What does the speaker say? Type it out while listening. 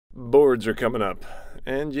Boards are coming up,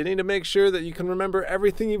 and you need to make sure that you can remember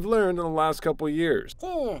everything you've learned in the last couple years.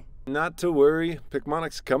 Not to worry,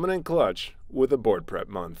 Picmonic's coming in clutch with a board prep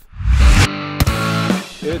month.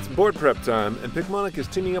 It's board prep time, and Picmonic is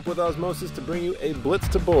teaming up with Osmosis to bring you a Blitz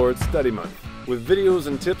to Board study month, with videos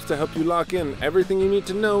and tips to help you lock in everything you need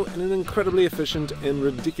to know in an incredibly efficient and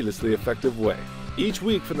ridiculously effective way. Each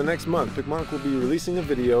week for the next month, Picmonic will be releasing a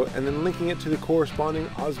video and then linking it to the corresponding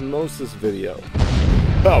Osmosis video.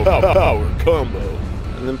 Power combo!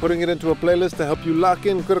 And then putting it into a playlist to help you lock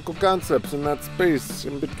in critical concepts in that space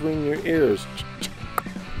in between your ears.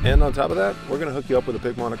 And on top of that, we're going to hook you up with a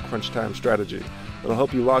Picmonic crunch time strategy. It'll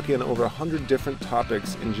help you lock in over 100 different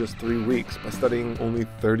topics in just 3 weeks by studying only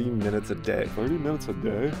 30 minutes a day. 30 minutes a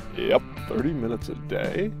day? Yep. 30 minutes a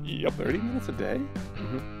day? Yep. 30 minutes a day?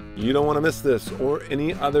 You don't want to miss this or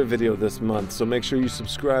any other video this month, so make sure you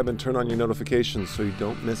subscribe and turn on your notifications so you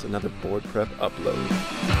don't miss another board prep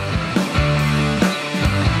upload.